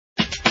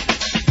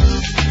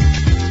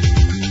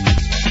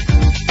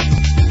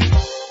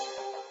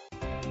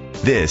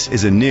This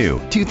is a new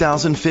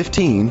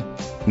 2015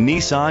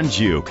 Nissan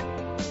Juke.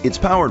 It's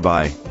powered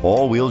by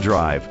all-wheel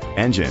drive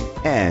engine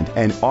and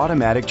an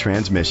automatic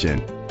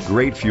transmission.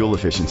 Great fuel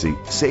efficiency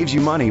saves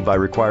you money by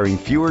requiring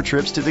fewer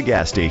trips to the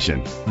gas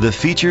station. The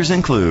features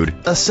include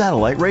a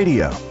satellite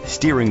radio,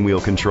 steering wheel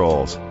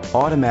controls,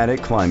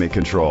 automatic climate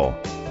control,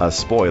 a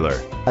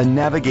spoiler, a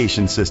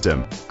navigation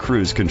system,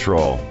 cruise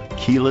control,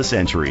 keyless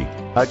entry,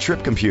 a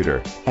trip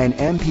computer, an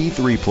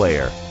MP3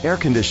 player, air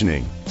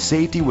conditioning.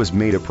 Safety was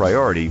made a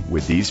priority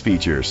with these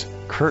features: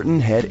 curtain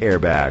head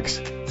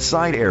airbags,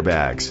 side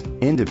airbags,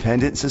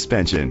 independent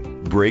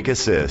suspension, brake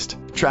assist,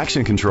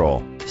 traction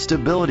control,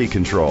 stability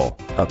control,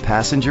 a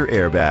passenger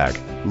airbag,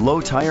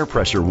 low tire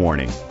pressure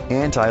warning,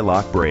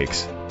 anti-lock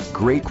brakes.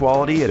 Great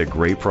quality at a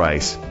great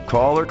price.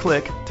 Call or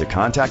click to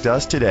contact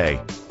us today.